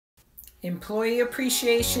Employee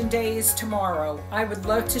Appreciation Day is tomorrow. I would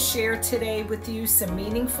love to share today with you some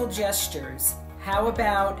meaningful gestures. How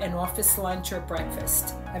about an office lunch or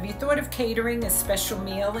breakfast? Have you thought of catering a special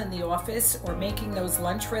meal in the office or making those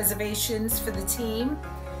lunch reservations for the team?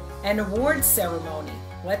 An awards ceremony.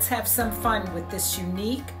 Let's have some fun with this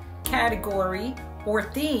unique category or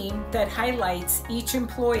theme that highlights each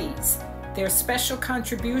employee's, their special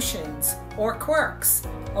contributions or quirks.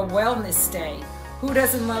 A wellness day. Who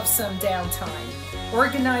doesn't love some downtime?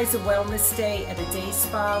 Organize a wellness day at a day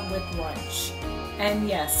spa with lunch. And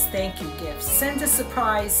yes, thank you gifts. Send a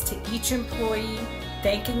surprise to each employee,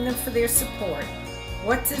 thanking them for their support.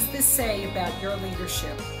 What does this say about your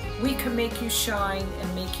leadership? We can make you shine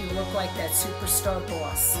and make you look like that superstar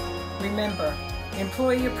boss. Remember,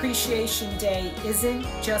 Employee Appreciation Day isn't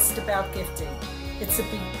just about gifting.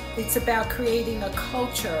 It's about creating a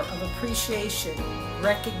culture of appreciation,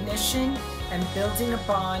 recognition, and building a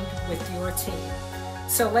bond with your team.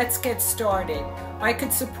 So let's get started. I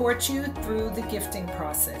could support you through the gifting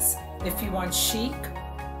process. If you want chic,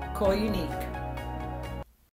 call Unique.